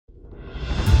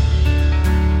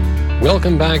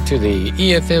Welcome back to the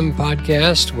EFM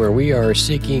podcast, where we are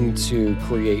seeking to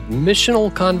create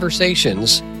missional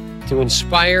conversations to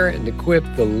inspire and equip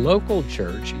the local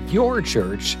church, your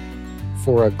church,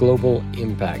 for a global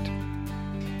impact.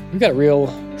 We've got a real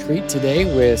treat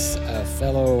today with a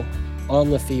fellow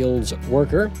on-the-fields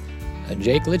worker,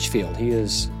 Jake Litchfield. He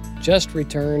has just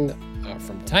returned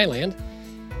from Thailand,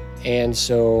 and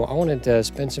so I wanted to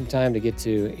spend some time to get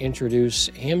to introduce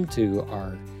him to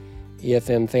our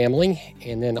EFM family,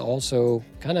 and then also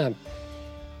kind of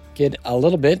get a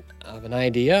little bit of an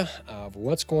idea of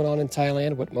what's going on in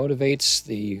Thailand, what motivates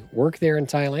the work there in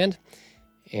Thailand,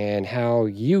 and how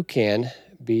you can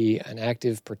be an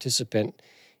active participant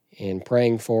in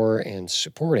praying for and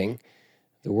supporting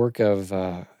the work of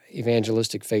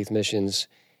evangelistic faith missions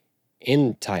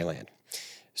in Thailand.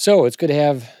 So it's good to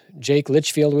have Jake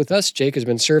Litchfield with us. Jake has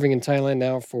been serving in Thailand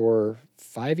now for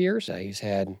 5 years. He's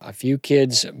had a few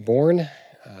kids born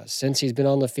since he's been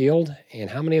on the field. And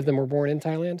how many of them were born in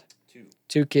Thailand?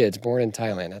 Two kids born in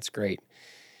Thailand. That's great.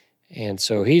 And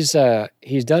so he's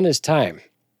done his time.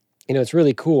 You know, it's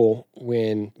really cool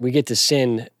when we get to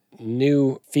send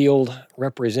new field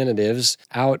representatives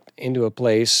out into a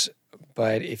place.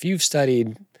 But if you've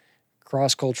studied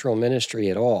cross-cultural ministry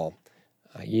at all,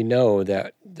 you know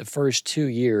that the first 2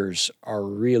 years are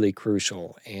really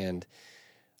crucial. And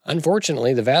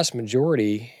unfortunately, the vast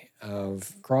majority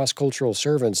of cross-cultural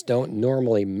servants don't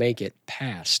normally make it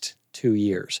past 2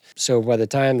 years. So by the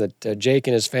time that Jake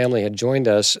and his family had joined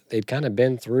us, they'd kind of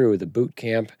been through the boot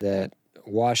camp that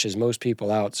washes most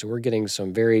people out. So we're getting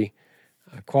some very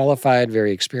qualified,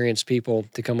 very experienced people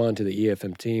to come onto the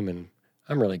EFM team, and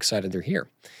I'm really excited they're here.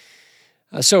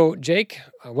 So Jake,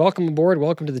 welcome aboard.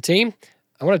 Welcome to the team.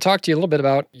 I want to talk to you a little bit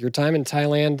about your time in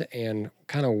Thailand and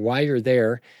kind of why you're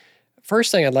there.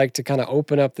 First thing I'd like to kind of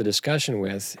open up the discussion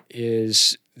with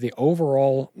is the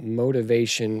overall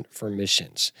motivation for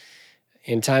missions.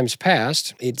 In times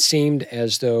past, it seemed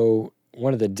as though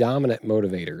one of the dominant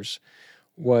motivators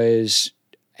was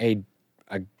a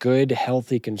good,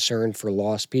 healthy concern for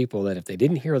lost people, that if they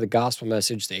didn't hear the gospel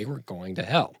message, they were going to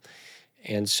hell.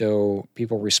 And so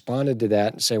people responded to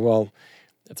that and say, well,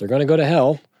 if they're going to go to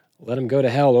hell, let them go to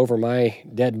hell over my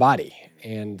dead body.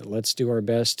 And let's do our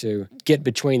best to get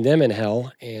between them and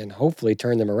hell and hopefully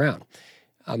turn them around.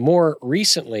 More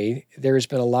recently, there's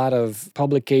been a lot of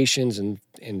publications and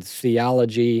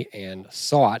theology and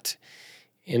thought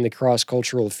in the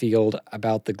cross-cultural field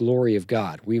about the glory of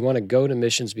God. We want to go to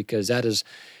missions because that is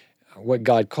what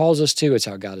God calls us to. It's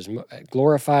how God is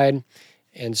glorified.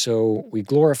 And so we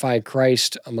glorify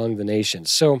Christ among the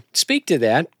nations. So speak to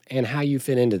that and how you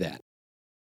fit into that.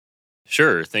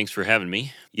 Sure. Thanks for having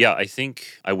me. Yeah, I think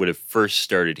I would have first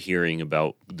started hearing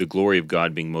about the glory of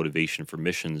God being motivation for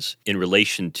missions in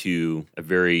relation to a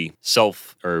very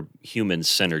or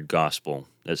human-centered gospel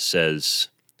that says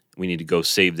we need to go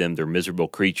save them. They're miserable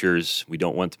creatures. We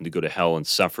don't want them to go to hell and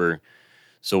suffer,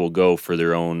 so we'll go for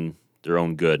their own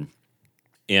good.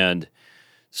 And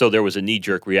so there was a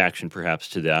knee-jerk reaction perhaps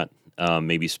to that,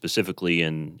 maybe specifically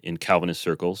in Calvinist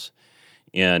circles.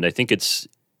 And I think it's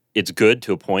good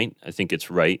to a point. I think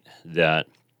it's right that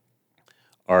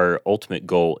our ultimate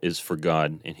goal is for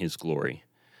God and His glory.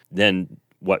 Then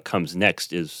what comes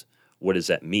next is, what does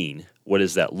that mean? What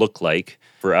does that look like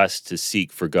for us to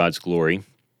seek for God's glory?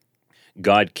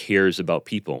 God cares about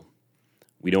people.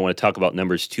 We don't want to talk about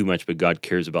numbers too much, but God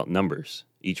cares about numbers.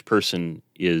 Each person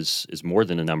is more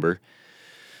than a number.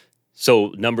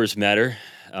 So numbers matter,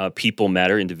 people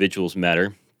matter, individuals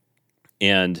matter,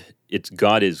 and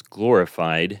God is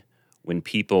glorified when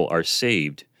people are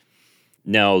saved.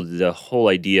 Now, the whole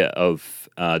idea of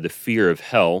the fear of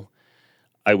hell,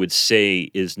 I would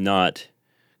say, is not,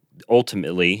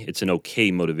 ultimately, it's an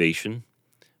okay motivation,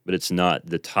 but it's not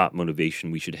the top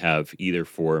motivation we should have either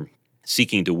for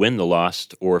seeking to win the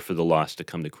lost or for the lost to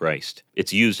come to Christ.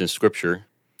 It's used in Scripture.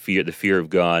 The fear of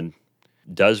God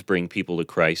does bring people to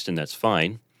Christ, and that's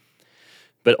fine.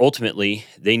 But ultimately,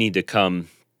 they need to come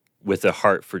with a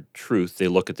heart for truth. They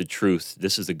look at the truth.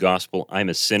 This is the gospel. I'm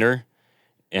a sinner,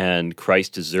 and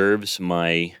Christ deserves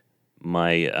my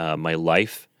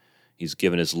life. He's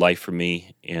given His life for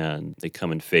me, and they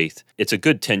come in faith. It's a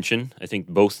good tension. I think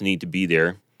both need to be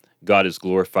there. God is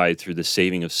glorified through the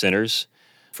saving of sinners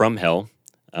from hell.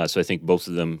 So I think both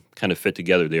of them kind of fit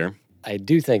together there. I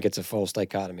do think it's a false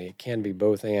dichotomy. It can be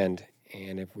both and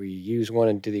if we use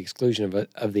one to the exclusion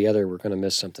of the other, we're going to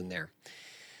miss something there.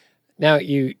 Now,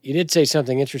 you did say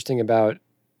something interesting about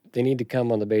they need to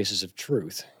come on the basis of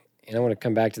truth. And I want to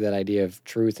come back to that idea of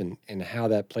truth and how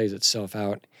that plays itself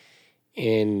out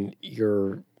in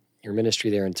your ministry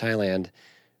there in Thailand.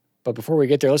 But before we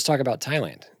get there, let's talk about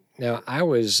Thailand. Now, I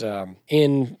was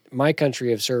in my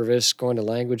country of service going to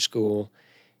language school,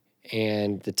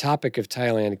 and the topic of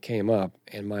Thailand came up,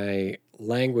 and my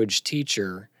language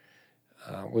teacher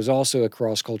was also a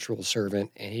cross-cultural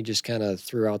servant, and he just kind of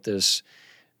threw out this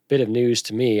bit of news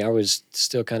to me. I was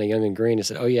still kind of young and green and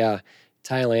said, oh yeah,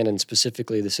 Thailand and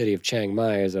specifically the city of Chiang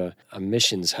Mai is a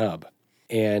missions hub.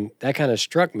 And that kind of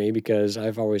struck me because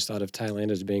I've always thought of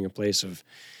Thailand as being a place of,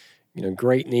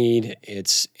 great need.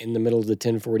 It's in the middle of the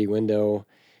 1040 window.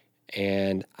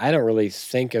 And I don't really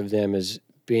think of them as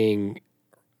being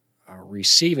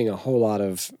receiving a whole lot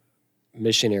of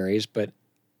missionaries. But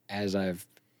as I've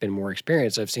been more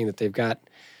experienced, I've seen that they've got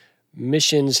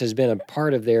missions has been a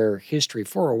part of their history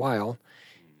for a while.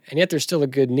 And yet there's still a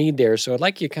good need there. So I'd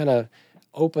like you to kind of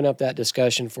open up that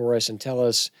discussion for us and tell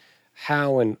us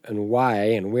how and why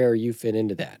and where you fit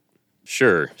into that.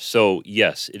 Sure. So,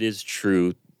 yes, it is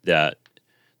true that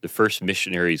the first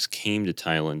missionaries came to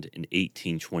Thailand in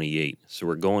 1828. So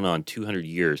we're going on 200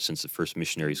 years since the first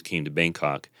missionaries came to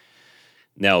Bangkok.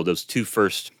 Now, those two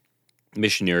first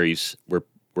missionaries were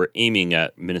aiming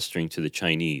at ministering to the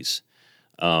Chinese,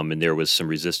 and there was some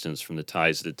resistance from the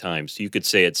Thais at the time. So you could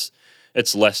say it's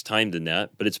less time than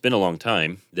that, but it's been a long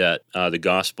time that the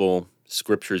gospel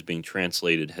scriptures being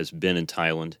translated has been in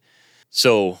Thailand.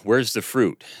 So where's the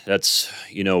fruit? That's,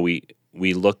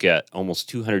 we look at almost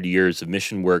 200 years of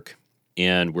mission work,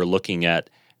 and we're looking at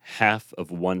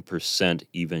 0.5%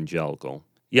 evangelical.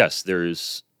 Yes,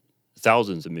 there's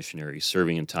thousands of missionaries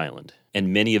serving in Thailand,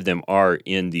 and many of them are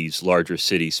in these larger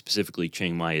cities. Specifically,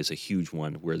 Chiang Mai is a huge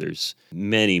one where there's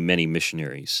many, many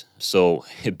missionaries. So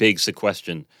it begs the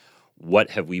question,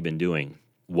 what have we been doing?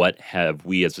 What have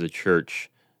we as a church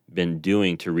been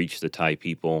doing to reach the Thai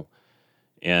people?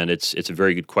 And it's a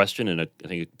very good question, and I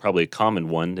think probably a common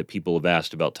one that people have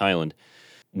asked about Thailand.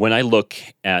 When I look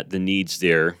at the needs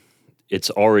there,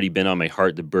 it's already been on my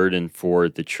heart, the burden for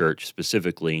the church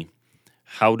specifically.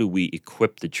 How do we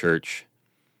equip the church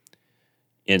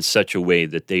in such a way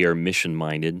that they are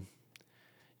mission-minded?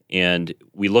 And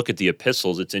we look at the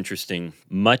epistles, it's interesting.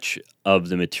 Much of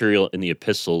the material in the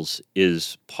epistles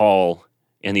is Paul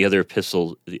and the other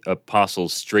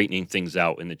apostles straightening things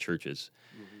out in the churches.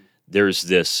 There's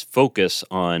this focus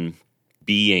on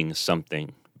being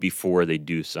something before they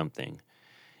do something.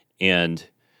 And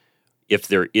if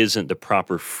there isn't the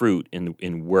proper fruit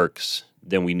in works,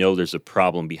 then we know there's a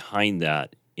problem behind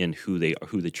that in who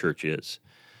the church is.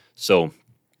 So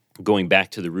going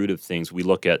back to the root of things, we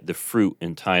look at the fruit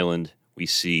in Thailand. We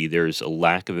see there's a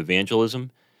lack of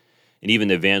evangelism, and even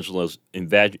the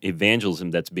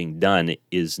evangelism that's being done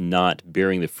is not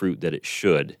bearing the fruit that it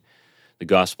should. The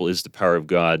gospel is the power of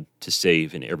God to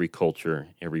save in every culture,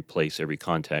 every place, every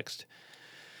context.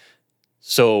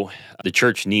 So the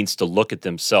church needs to look at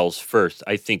themselves first.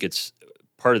 I think it's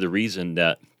part of the reason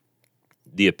that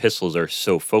the epistles are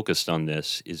so focused on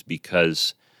this is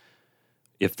because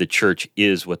if the church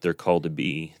is what they're called to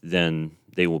be, then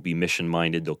they will be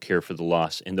mission-minded, they'll care for the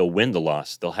lost, and they'll win the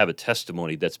lost. They'll have a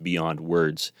testimony that's beyond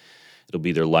words. It'll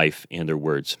be their life and their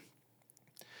words.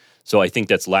 So I think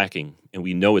that's lacking, and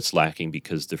we know it's lacking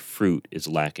because the fruit is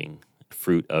lacking.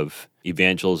 Fruit of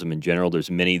evangelism in general, there's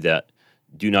many that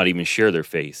do not even share their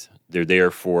faith. They're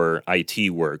there for IT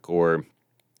work, or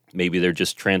maybe they're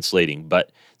just translating,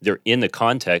 but they're in the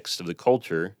context of the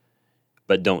culture,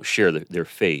 but don't share their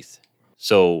faith.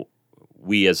 So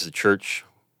we as a church,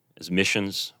 as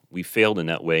missions, we failed in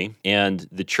that way. And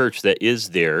the church that is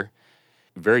there,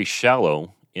 very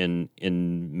shallow in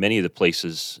many of the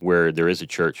places where there is a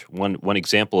church. One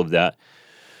example of that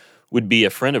would be a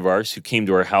friend of ours who came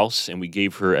to our house, and we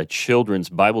gave her a children's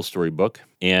Bible story book,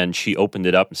 and she opened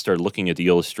it up and started looking at the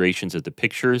illustrations, at the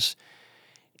pictures,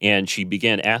 and she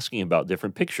began asking about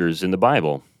different pictures in the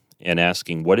Bible and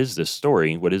asking, what is this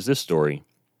story? What is this story?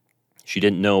 She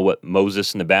didn't know what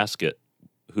Moses in the basket,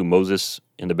 who Moses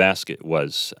in the basket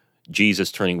was,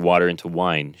 Jesus turning water into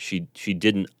wine. She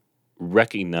didn't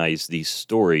recognize these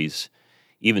stories,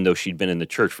 even though she'd been in the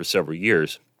church for several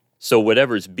years. So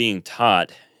whatever's being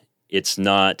taught, it's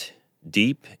not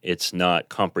deep, it's not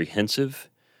comprehensive,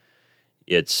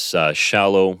 it's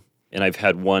shallow. And I've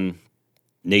had one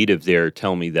native there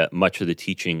tell me that much of the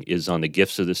teaching is on the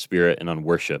gifts of the Spirit and on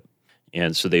worship.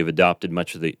 And so they've adopted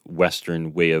much of the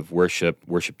Western way of worship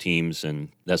teams and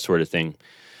that sort of thing.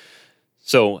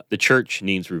 So the church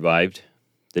needs revived.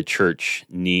 The church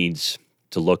needs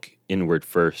to look inward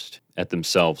first at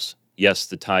themselves. Yes,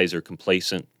 the Thais are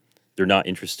complacent. They're not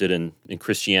interested in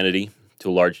Christianity to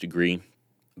a large degree,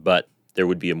 but there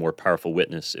would be a more powerful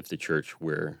witness if the church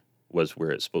was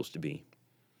where it's supposed to be.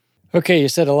 Okay, you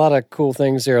said a lot of cool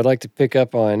things there I'd like to pick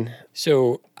up on.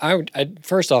 So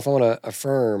first off, I want to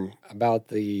affirm about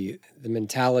the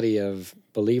mentality of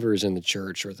believers in the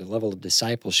church or the level of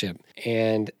discipleship.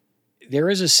 And there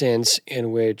is a sense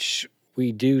in which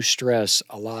we do stress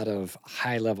a lot of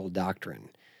high-level doctrine,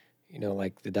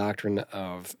 like the doctrine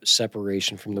of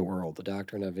separation from the world, the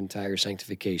doctrine of entire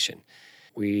sanctification.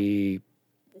 We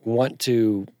want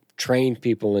to train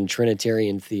people in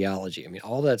Trinitarian theology. I mean,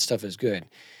 all that stuff is good.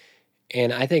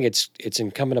 And I think it's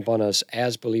incumbent upon us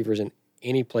as believers in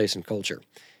any place and culture.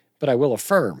 But I will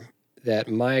affirm that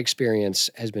my experience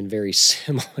has been very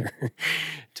similar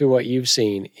to what you've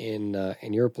seen in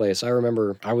your place. I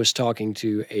remember I was talking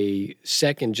to a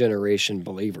second generation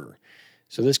believer.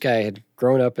 So this guy had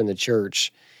grown up in the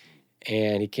church,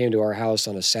 and he came to our house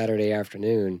on a Saturday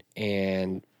afternoon,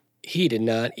 and he did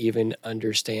not even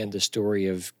understand the story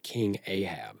of King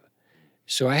Ahab.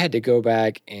 So I had to go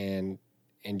back and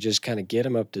just kind of get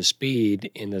him up to speed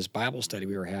in this Bible study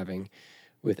we were having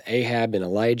with Ahab and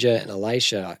Elijah and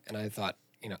Elisha. And I thought,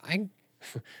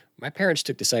 my parents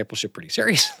took discipleship pretty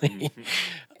seriously.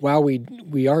 While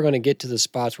we are going to get to the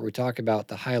spots where we talk about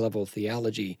the high-level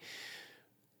theology,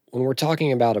 when we're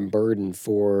talking about a burden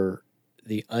for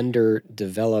the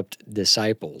underdeveloped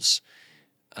disciples,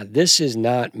 this is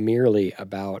not merely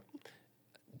about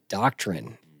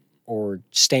doctrine or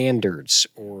standards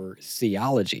or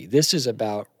theology. This is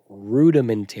about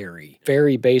rudimentary,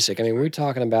 very basic. I mean, we're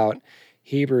talking about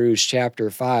Hebrews chapter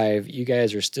 5. You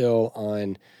guys are still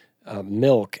on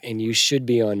milk, and you should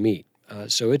be on meat.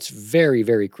 So it's very,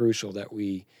 very crucial that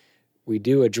we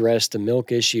do address the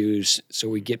milk issues so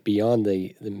we get beyond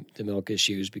the milk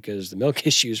issues, because the milk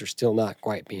issues are still not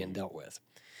quite being dealt with.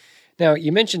 Now,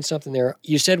 you mentioned something there.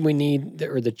 You said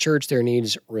the church there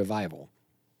needs revival.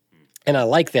 And I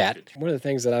like that. One of the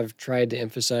things that I've tried to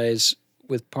emphasize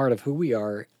with part of who we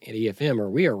are at EFM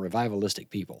we are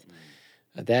revivalistic people.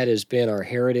 That has been our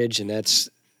heritage, and that's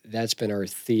been our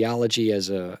theology as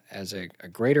a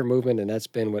greater movement, and that's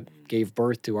been what gave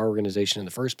birth to our organization in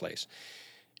the first place.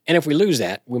 And if we lose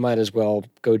that, we might as well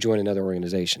go join another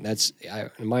organization. That's,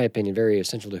 in my opinion, very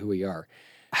essential to who we are.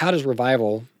 How does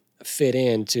revival fit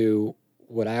into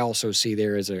what I also see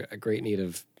there as a great need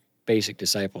of basic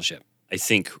discipleship? I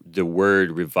think the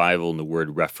word revival and the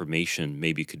word reformation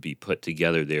maybe could be put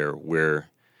together there, where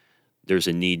there's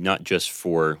a need not just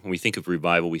for, when we think of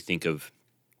revival, we think of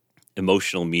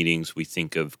emotional meetings, we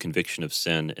think of conviction of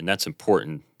sin, and that's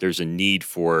important. There's a need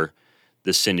for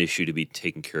the sin issue to be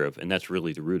taken care of, and that's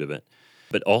really the root of it.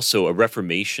 But also a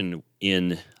reformation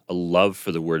in a love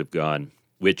for the Word of God,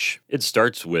 which it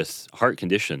starts with heart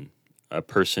condition. A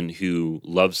person who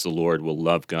loves the Lord will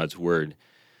love God's Word.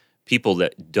 People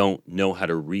that don't know how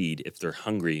to read, if they're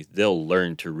hungry, they'll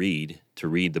learn to read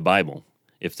the Bible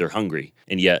if they're hungry.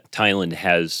 And yet Thailand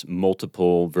has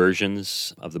multiple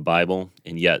versions of the Bible,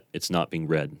 and yet it's not being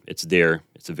read. It's there,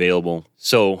 it's available.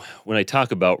 So when I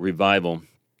talk about revival,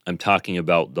 I'm talking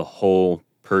about the whole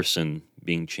person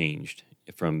being changed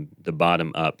from the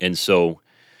bottom up. And so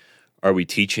are we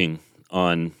teaching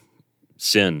on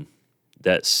sin,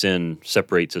 that sin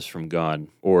separates us from God?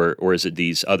 Or is it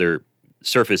these other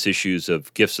surface issues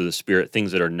of gifts of the Spirit,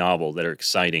 things that are novel, that are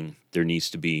exciting? There needs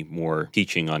to be more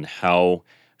teaching on how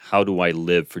do I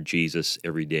live for Jesus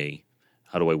every day?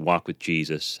 How do I walk with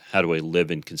Jesus? How do I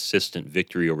live in consistent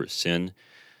victory over sin?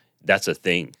 That's a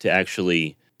thing.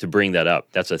 To bring that up,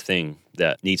 that's a thing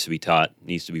that needs to be taught,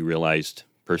 needs to be realized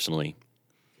personally.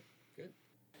 Good.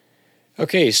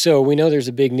 Okay, so we know there's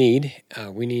a big need.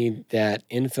 We need that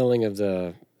infilling of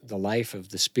the life of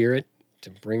the Spirit to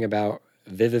bring about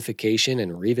vivification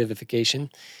and revivification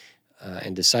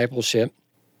and discipleship.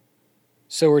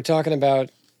 So we're talking about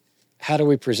how do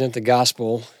we present the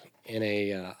gospel in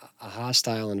a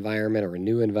hostile environment or a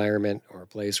new environment or a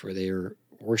place where they are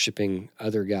worshiping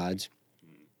other gods.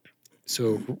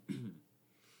 So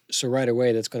right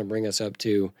away, that's going to bring us up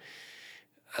to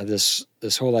this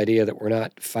whole idea that we're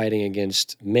not fighting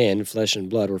against men, flesh and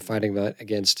blood. We're fighting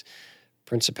against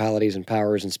principalities and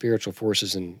powers and spiritual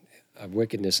forces of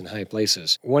wickedness in high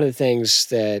places. One of the things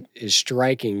that is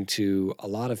striking to a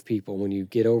lot of people when you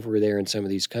get over there in some of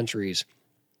these countries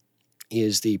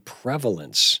is the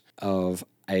prevalence of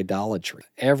idolatry.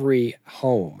 Every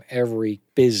home, every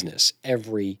business,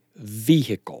 every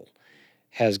vehicle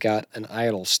has got an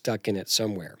idol stuck in it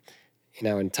somewhere.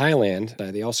 Now in Thailand,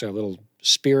 they also have little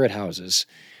spirit houses,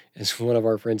 as one of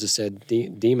our friends has said,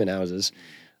 demon houses,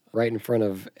 right in front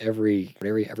of every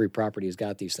property has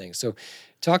got these things. So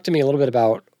talk to me a little bit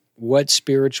about what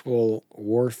spiritual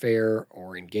warfare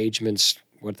or engagements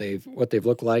what they've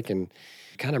looked like, and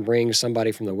kind of bring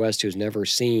somebody from the West who's never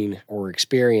seen or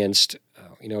experienced,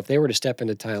 if they were to step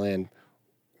into Thailand,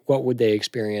 what would they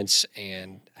experience,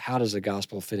 and how does the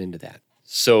gospel fit into that?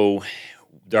 So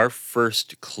our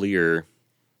first clear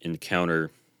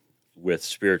encounter with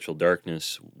spiritual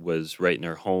darkness was right in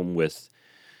our home with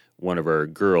one of our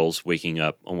girls waking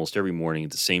up almost every morning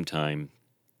at the same time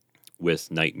with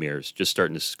nightmares, just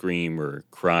starting to scream or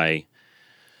cry.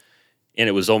 And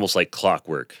it was almost like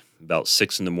clockwork, about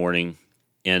 6 a.m.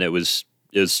 And it was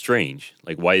strange.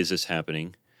 Like, why is this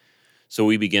happening? So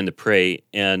we began to pray,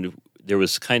 and there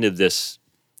was kind of this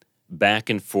back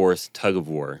and forth tug of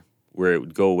war where it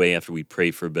would go away after we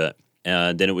prayed for a bit,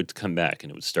 and then it would come back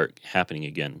and it would start happening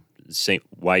again.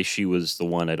 Why she was the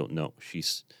one, I don't know.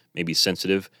 She's maybe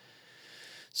sensitive.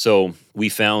 So we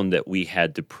found that we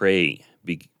had to pray.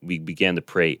 We began to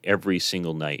pray every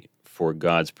single night for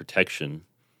God's protection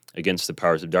against the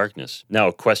powers of darkness. Now,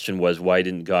 a question was, why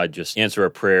didn't God just answer our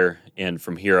prayer and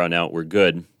from here on out we're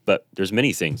good? But there's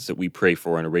many things that we pray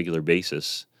for on a regular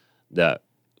basis that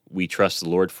we trust the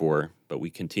Lord for, but we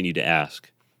continue to ask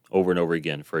over and over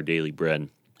again for our daily bread.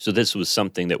 So this was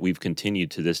something that we've continued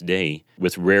to this day.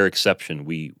 With rare exception,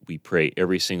 we pray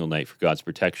every single night for God's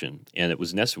protection. And it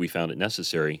was necessary. We found it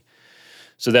necessary.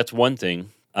 So that's one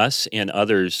thing. Us and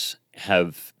others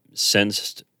have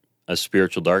sensed a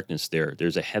spiritual darkness there.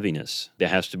 There's a heaviness that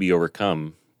has to be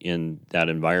overcome in that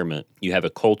environment. You have a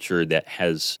culture that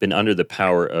has been under the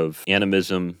power of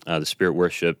animism, the spirit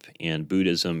worship, and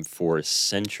Buddhism for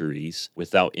centuries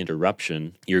without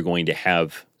interruption. You're going to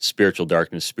have spiritual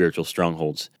darkness, spiritual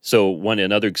strongholds. So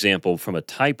another example from a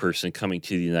Thai person coming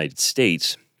to the United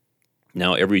States.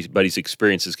 Now, everybody's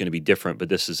experience is going to be different, but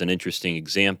this is an interesting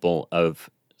example of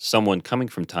someone coming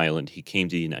from Thailand. He came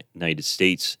to the United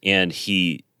States, and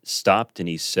he stopped and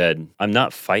he said, "I'm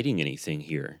not fighting anything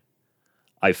here.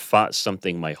 I've fought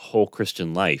something my whole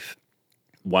Christian life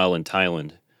while in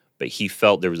Thailand," but he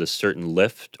felt there was a certain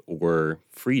lift or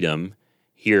freedom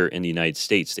here in the United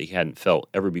States that he hadn't felt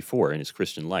ever before in his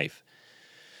Christian life.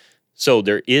 So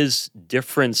there is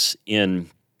difference in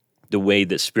the way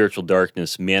that spiritual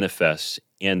darkness manifests,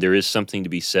 and there is something to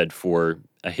be said for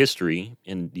a history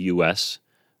in the U.S.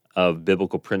 of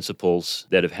biblical principles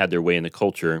that have had their way in the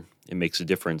culture. It makes a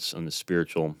difference on the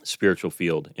spiritual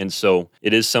field. And so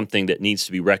it is something that needs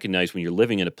to be recognized when you're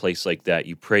living in a place like that.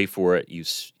 You pray for it.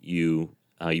 You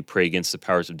pray against the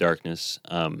powers of darkness,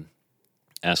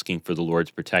 asking for the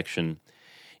Lord's protection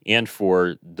and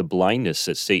for the blindness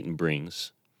that Satan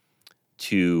brings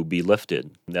to be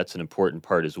lifted. That's an important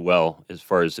part as well as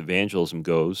far as evangelism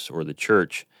goes, or the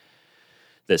church,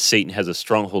 that Satan has a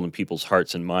stronghold in people's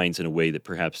hearts and minds in a way that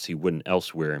perhaps he wouldn't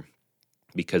elsewhere,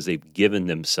 because they've given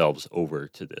themselves over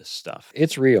to this stuff.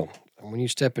 It's real. When you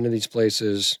step into these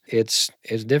places, it's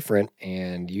different,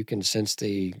 and you can sense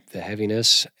the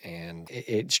heaviness. And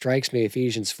it strikes me,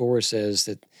 Ephesians 4 says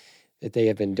that they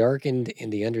have been darkened in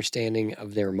the understanding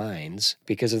of their minds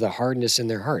because of the hardness in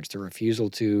their hearts, the refusal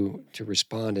to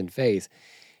respond in faith.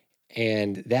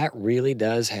 And that really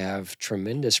does have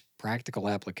tremendous practical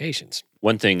applications.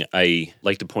 One thing I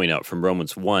like to point out from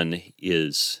Romans 1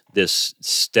 is this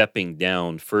stepping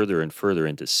down further and further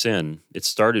into sin. It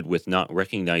started with not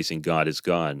recognizing God as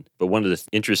God. But one of the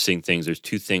interesting things, there's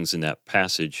two things in that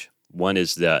passage. One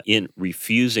is that in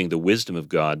refusing the wisdom of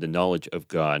God, the knowledge of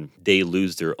God, they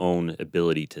lose their own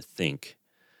ability to think.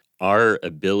 Our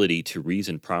ability to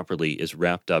reason properly is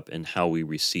wrapped up in how we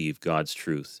receive God's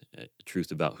truth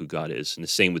about who God is. And the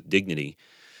same with dignity.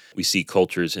 We see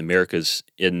cultures, America's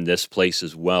in this place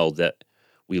as well, that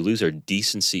we lose our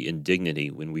decency and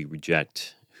dignity when we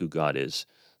reject who God is.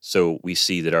 So we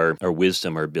see that our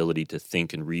wisdom, our ability to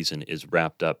think and reason is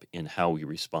wrapped up in how we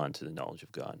respond to the knowledge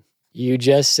of God. You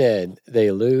just said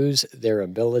they lose their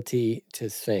ability to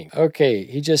think. Okay,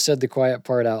 he just said the quiet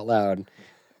part out loud,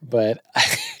 but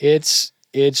it's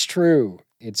true.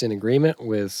 It's in agreement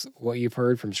with what you've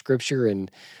heard from Scripture in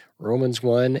Romans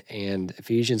 1 and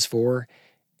Ephesians 4,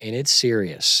 and it's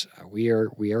serious. We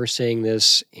are seeing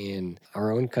this in our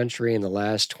own country in the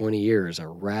last 20 years, a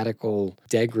radical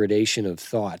degradation of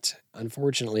thought.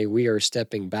 Unfortunately, we are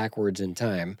stepping backwards in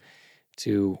time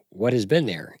to what has been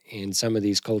there in some of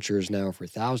these cultures now for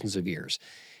thousands of years.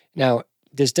 Now,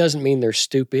 this doesn't mean they're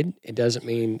stupid. It doesn't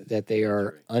mean that they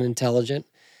are unintelligent,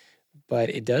 but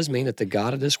it does mean that the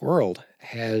God of this world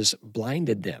has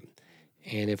blinded them.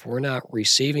 And if we're not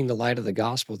receiving the light of the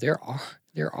gospel, there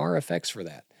are effects for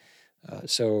that.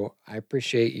 So I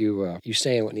appreciate you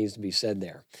saying what needs to be said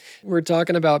there. We're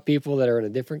talking about people that are in a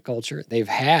different culture. They've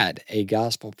had a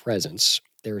gospel presence.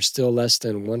 They're still less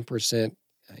than 1%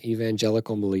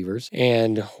 evangelical believers,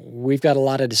 and we've got a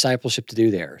lot of discipleship to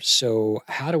do there. So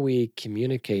how do we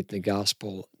communicate the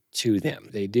gospel to them?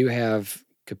 They do have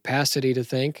capacity to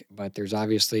think, but there's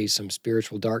obviously some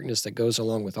spiritual darkness that goes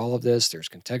along with all of this. There's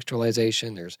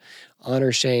contextualization, there's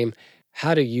honor shame.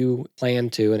 How do you plan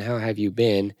to, and how have you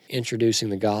been introducing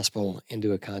the gospel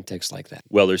into a context like that?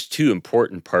 Well, there's two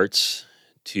important parts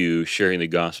to sharing the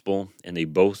gospel, and they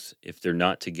both, if they're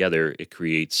not together, it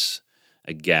creates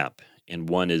a gap. And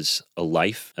one is a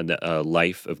life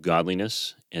of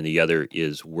godliness, and the other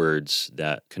is words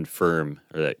that confirm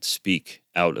or that speak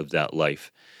out of that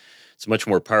life. It's much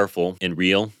more powerful and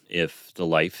real if the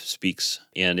life speaks.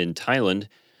 And in Thailand,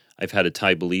 I've had a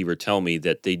Thai believer tell me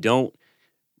that they don't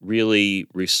really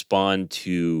respond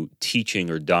to teaching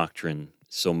or doctrine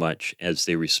so much as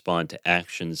they respond to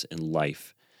actions and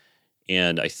life.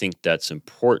 And I think that's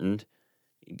important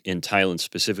in Thailand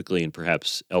specifically, and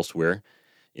perhaps elsewhere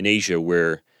in Asia,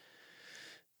 where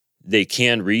they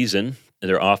can reason.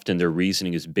 Their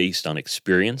reasoning is based on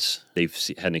experience. They've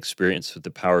had an experience with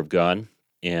the power of God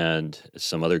and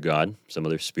some other God, some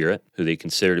other spirit, who they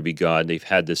consider to be God. They've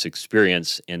had this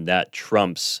experience, and that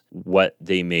trumps what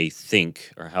they may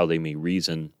think or how they may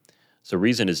reason. So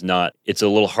reason is not, it's a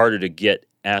little harder to get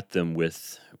at them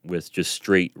with just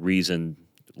straight reason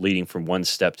leading from one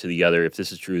step to the other. If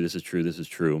this is true, this is true, this is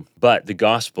true. But the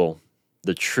gospel,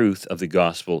 the truth of the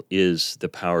gospel is the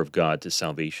power of God to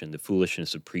salvation. The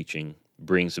foolishness of preaching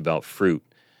brings about fruit,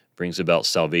 brings about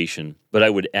salvation. But I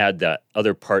would add that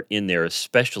other part in there,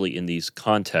 especially in these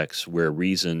contexts where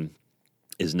reason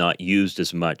is not used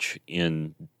as much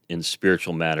in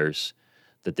spiritual matters,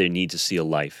 that they need to see a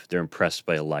life. They're impressed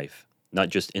by a life, not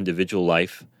just individual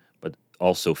life, but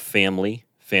also family.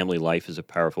 Family life is a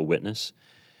powerful witness,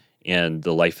 and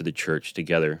the life of the church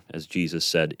together. As Jesus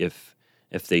said, if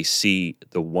they see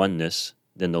the oneness,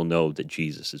 then they'll know that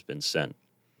Jesus has been sent.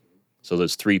 So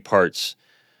those three parts,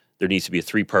 there needs to be a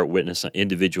three-part witness: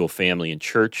 individual, family, and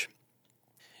church,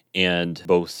 and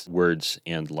both words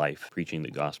and life, preaching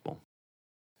the gospel.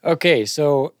 Okay,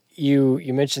 so you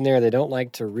mentioned there they don't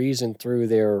like to reason through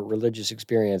their religious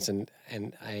experience, and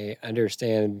I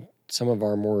understand some of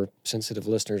our more sensitive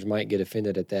listeners might get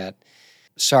offended at that.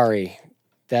 Sorry,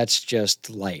 that's just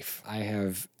life. I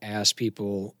have asked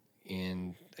people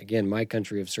in, again, my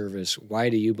country of service, why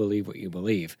do you believe what you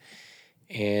believe?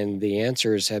 And the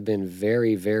answers have been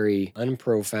very, very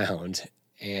unprofound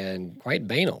and quite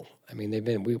banal. I mean, they've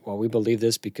been, we believe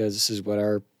this because this is what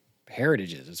our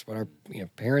heritage is. It's what our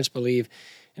parents believe.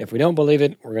 And if we don't believe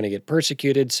it, we're going to get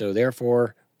persecuted. So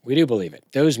therefore, we do believe it.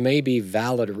 Those may be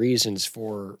valid reasons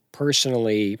for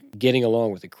personally getting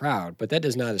along with the crowd, but that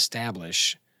does not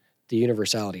establish the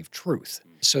universality of truth.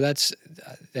 So that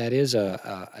is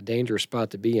a dangerous spot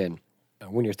to be in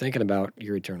when you're thinking about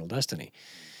your eternal destiny.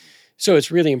 So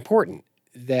it's really important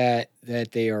that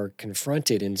they are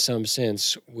confronted in some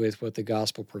sense with what the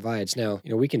gospel provides. Now,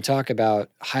 we can talk about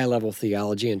high-level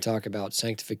theology and talk about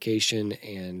sanctification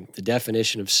and the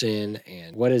definition of sin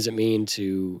and what does it mean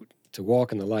to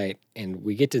walk in the light, and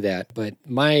we get to that. But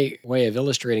my way of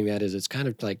illustrating that is it's kind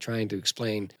of like trying to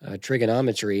explain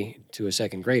trigonometry to a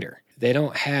second grader. They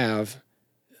don't have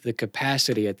the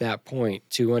capacity at that point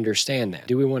to understand that.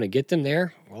 Do we want to get them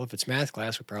there? Well, if it's math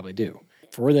class, we probably do.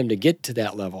 For them to get to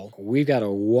that level, we've got to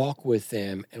walk with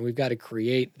them, and we've got to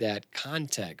create that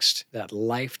context, that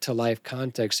life-to-life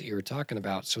context that you were talking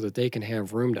about, so that they can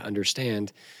have room to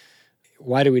understand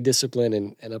why do we discipline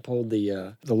and uphold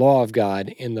the law of God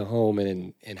in the home,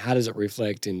 and how does it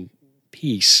reflect in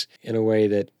peace in a way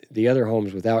that the other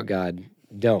homes without God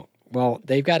don't? Well,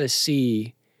 they've got to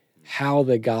see how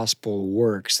the gospel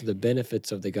works, the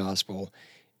benefits of the gospel,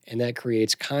 and that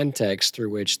creates context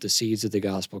through which the seeds of the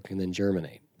gospel can then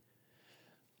germinate.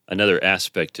 Another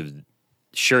aspect of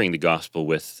sharing the gospel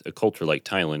with a culture like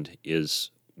Thailand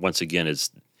is, once again, is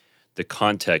the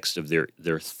context of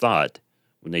their thought.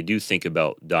 When they do think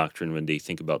about doctrine, when they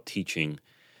think about teaching,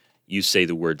 you say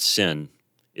the word sin,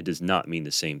 it does not mean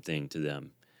the same thing to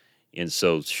them. And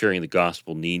so sharing the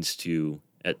gospel needs to,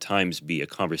 at times, be a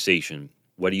conversation.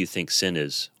 What do you think sin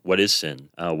is? What is sin?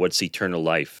 What's eternal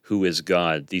life? Who is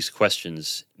God? These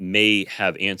questions may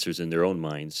have answers in their own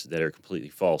minds that are completely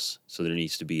false, so there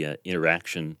needs to be an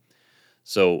interaction.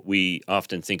 So we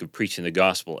often think of preaching the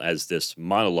gospel as this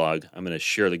monologue. I'm going to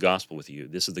share the gospel with you.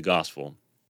 This is the gospel.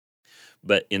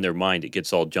 But in their mind, it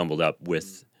gets all jumbled up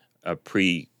with a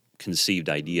preconceived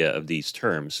idea of these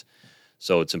terms.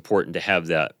 So it's important to have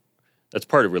that. That's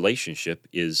part of relationship,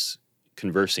 is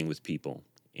conversing with people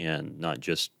and not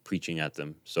just preaching at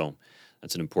them. So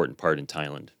that's an important part in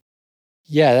Thailand.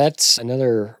 Yeah, that's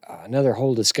another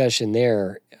whole discussion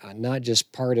there. not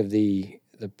just part of the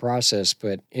process,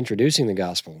 but introducing the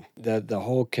gospel, the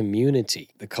whole community,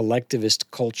 the collectivist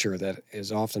culture that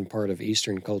is often part of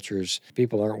Eastern cultures.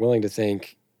 People aren't willing to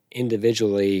think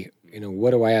individually,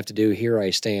 what do I have to do? Here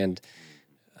I stand.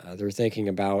 They're thinking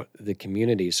about the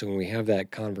community. So when we have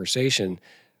that conversation,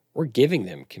 we're giving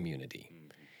them community.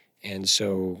 And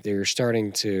so they're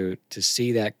starting to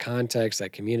see that context,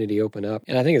 that community open up.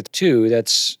 And I think, too,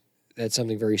 that's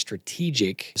something very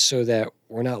strategic, so that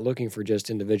we're not looking for just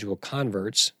individual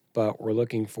converts, but we're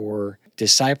looking for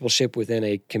discipleship within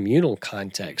a communal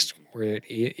context where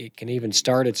it can even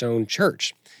start its own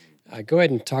church. Go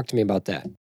ahead and talk to me about that.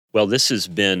 Well, this has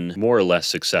been more or less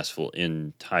successful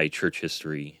in Thai church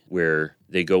history, where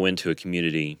they go into a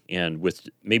community, and with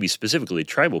maybe specifically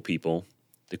tribal people,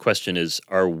 the question is,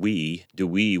 do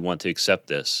we want to accept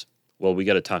this? Well, we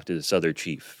got to talk to this other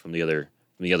chief from the other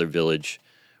village.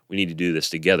 We need to do this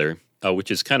together,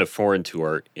 which is kind of foreign to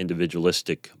our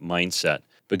individualistic mindset.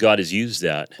 But God has used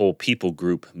that whole people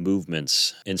group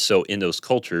movements. And so in those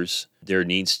cultures, there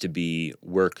needs to be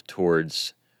work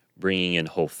towards bringing in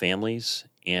whole families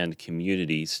and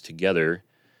communities together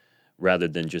rather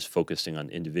than just focusing on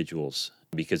individuals,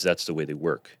 because that's the way they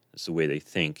work. That's the way they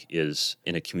think, is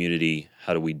in a community,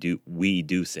 how do we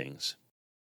do things?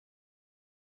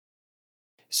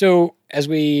 So as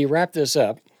we wrap this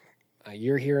up,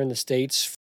 you're here in the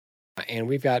States, and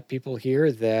we've got people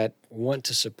here that want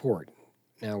to support.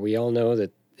 Now, we all know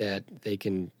that they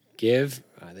can give.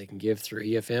 They can give through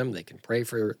EFM. They can pray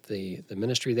for the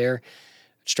ministry there.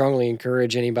 I'd strongly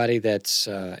encourage anybody that's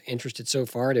interested so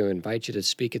far to invite you to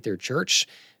speak at their church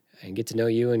and get to know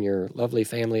you and your lovely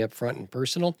family up front and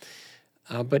personal.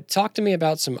 But talk to me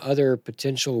about some other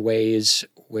potential ways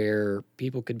where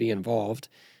people could be involved,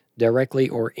 directly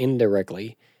or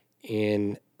indirectly,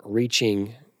 in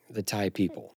reaching the Thai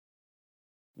people.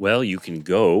 Well, you can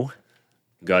go.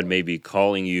 God may be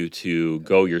calling you to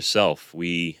go yourself.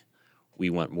 We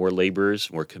want more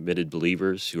laborers, more committed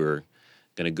believers who are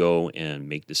going to go and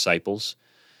make disciples.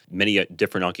 Many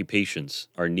different occupations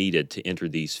are needed to enter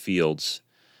these fields,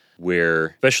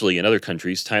 where, especially in other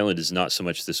countries, Thailand is not so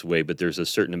much this way, but there's a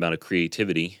certain amount of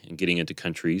creativity in getting into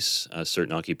countries.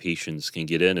 Certain occupations can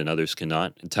get in and others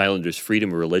cannot. In Thailand, there's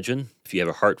freedom of religion. If you have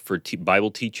a heart for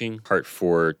Bible teaching, heart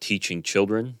for teaching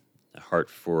children, a heart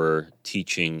for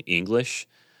teaching English,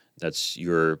 that's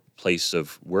your place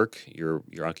of work, your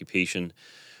occupation,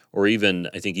 or even,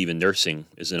 I think even nursing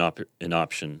is an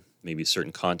option, maybe a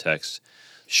certain context.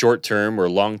 Short term or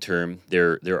long term,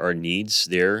 there are needs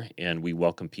there, and we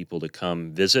welcome people to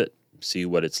come visit, see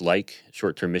what it's like.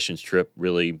 Short-term missions trip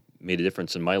really made a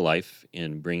difference in my life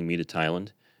in bringing me to Thailand,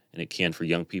 and it can for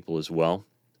young people as well.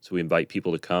 So we invite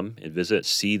people to come and visit,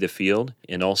 see the field,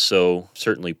 and also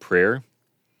certainly prayer.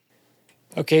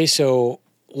 Okay, so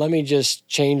let me just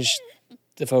change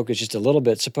the focus just a little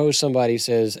bit. Suppose somebody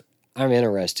says, I'm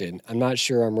interested. I'm not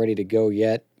sure I'm ready to go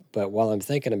yet, but while I'm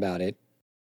thinking about it,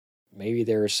 maybe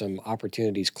there are some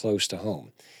opportunities close to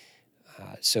home.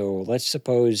 So let's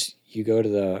suppose you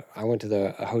go I went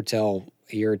to a hotel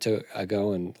a year or two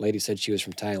ago, and a lady said she was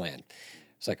from Thailand.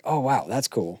 It's like, oh, wow, that's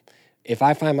cool. If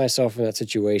I find myself in that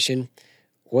situation,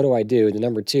 what do I do? The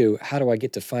number two, how do I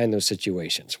get to find those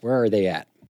situations? Where are they at?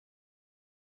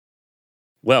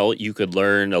 Well, you could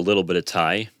learn a little bit of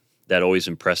Thai. That always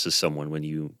impresses someone when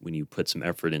you put some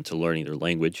effort into learning their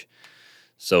language.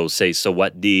 So say,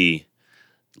 "Sawat-dee,"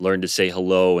 learn to say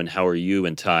hello and how are you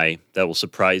in Thai. That will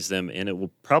surprise them, and it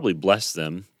will probably bless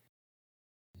them.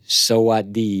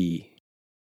 Sawat-dee.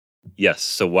 Yes,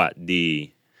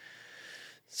 Sawat-dee.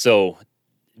 So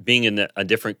being in a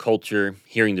different culture,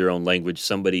 hearing their own language,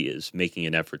 somebody is making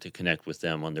an effort to connect with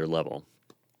them on their level.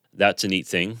 That's a neat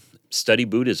thing. Study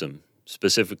Buddhism,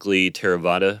 specifically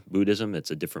Theravada Buddhism.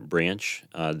 It's a different branch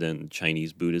than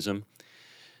Chinese Buddhism.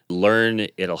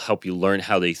 It'll help you learn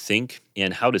how they think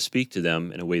and how to speak to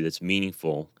them in a way that's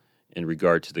meaningful in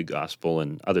regard to the gospel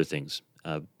and other things.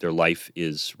 Their life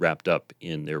is wrapped up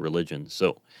in their religion,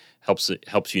 so helps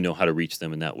you know how to reach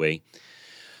them in that way.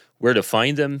 Where to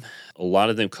find them? A lot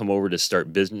of them come over to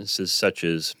start businesses such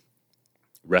as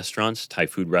restaurants, Thai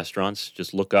food restaurants.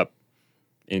 Just look up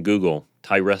in Google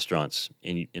Thai restaurants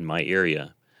in my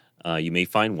area. You may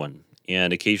find one.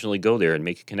 And occasionally go there and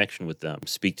make a connection with them.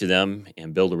 Speak to them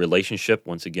and build a relationship.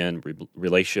 Once again,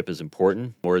 relationship is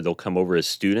important. Or they'll come over as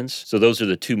students. So those are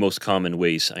the two most common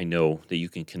ways I know that you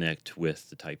can connect with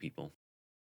the Thai people.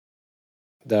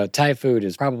 The Thai food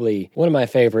is probably one of my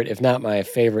favorite, if not my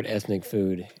favorite ethnic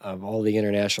food of all the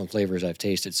international flavors I've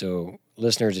tasted. So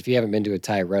listeners, if you haven't been to a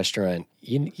Thai restaurant,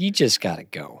 you just got to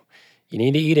go. You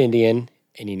need to eat Indian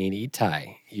and you need to eat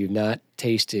Thai. You've not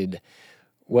tasted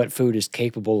what food is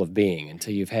capable of being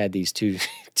until you've had these two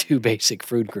basic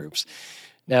food groups.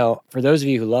 Now, for those of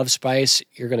you who love spice,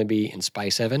 you're going to be in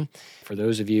spice heaven. For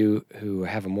those of you who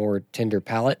have a more tender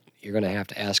palate, you're going to have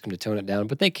to ask them to tone it down,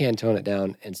 but they can tone it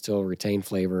down and still retain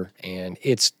flavor, and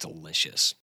it's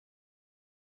delicious.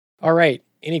 All right.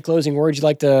 Any closing words you'd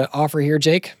like to offer here,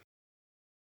 Jake?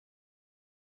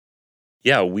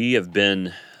 Yeah, we have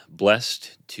been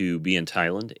blessed to be in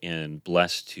Thailand and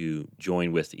blessed to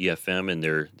join with EFM and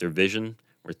their vision.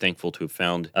 We're thankful to have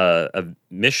found a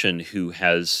mission who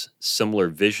has similar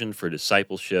vision for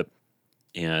discipleship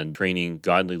and training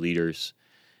godly leaders.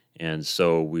 And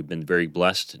so we've been very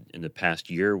blessed in the past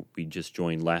year. We just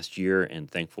joined last year and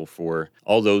thankful for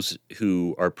all those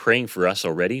who are praying for us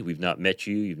already. We've not met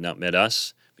you, you've not met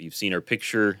us, but you've seen our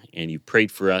picture and you've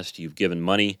prayed for us, you've given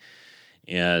money,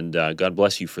 and God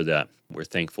bless you for that. We're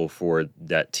thankful for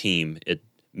that team. It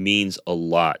means a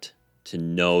lot to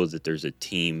know that there's a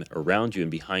team around you and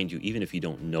behind you, even if you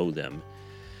don't know them,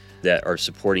 that are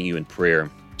supporting you in prayer.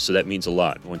 So that means a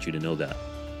lot. I want you to know that.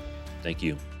 Thank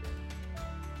you.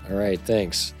 All right,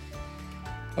 thanks.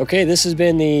 Okay, this has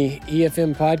been the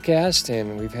EFM podcast,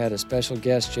 and we've had a special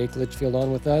guest, Jake Litchfield,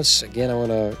 on with us. Again, I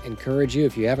want to encourage you,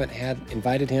 if you haven't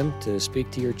invited him to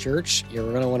speak to your church, you're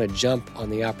going to want to jump on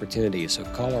the opportunity. So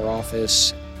call our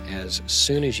office as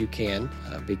soon as you can,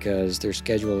 because their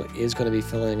schedule is going to be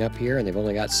filling up here, and they've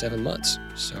only got 7 months.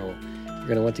 So you're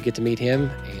going to want to get to meet him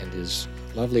and his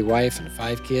lovely wife and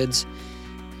 5 kids,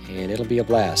 and it'll be a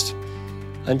blast.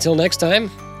 Until next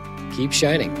time, keep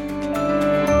shining.